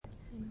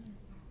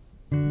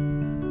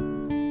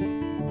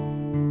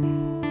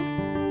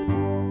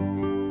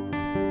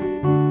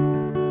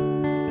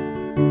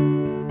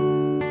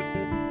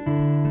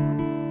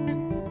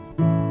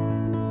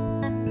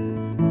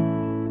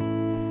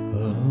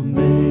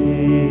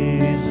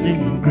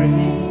Amazing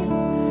grace,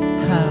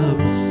 how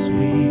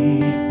sweet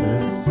the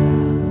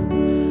sound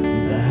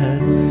that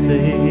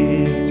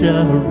saved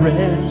a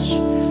wretch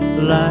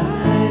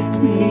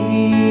like me.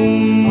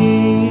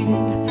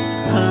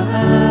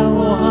 I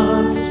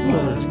once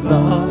was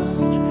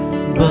lost,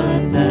 but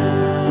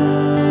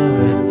now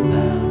am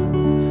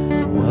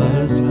found,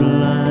 was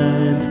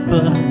blind,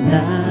 but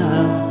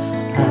now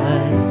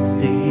I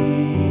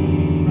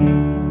see.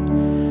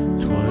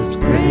 'Twas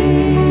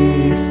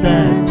grace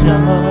that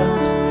taught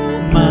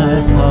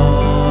my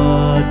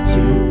heart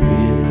to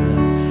fear,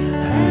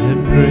 and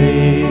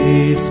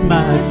grace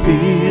my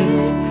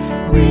fears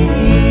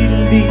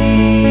relieved.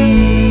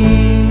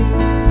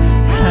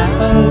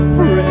 How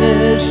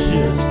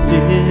precious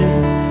did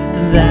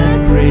that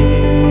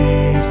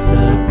grace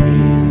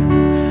appear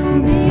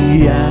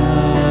the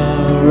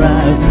hour I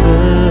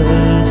first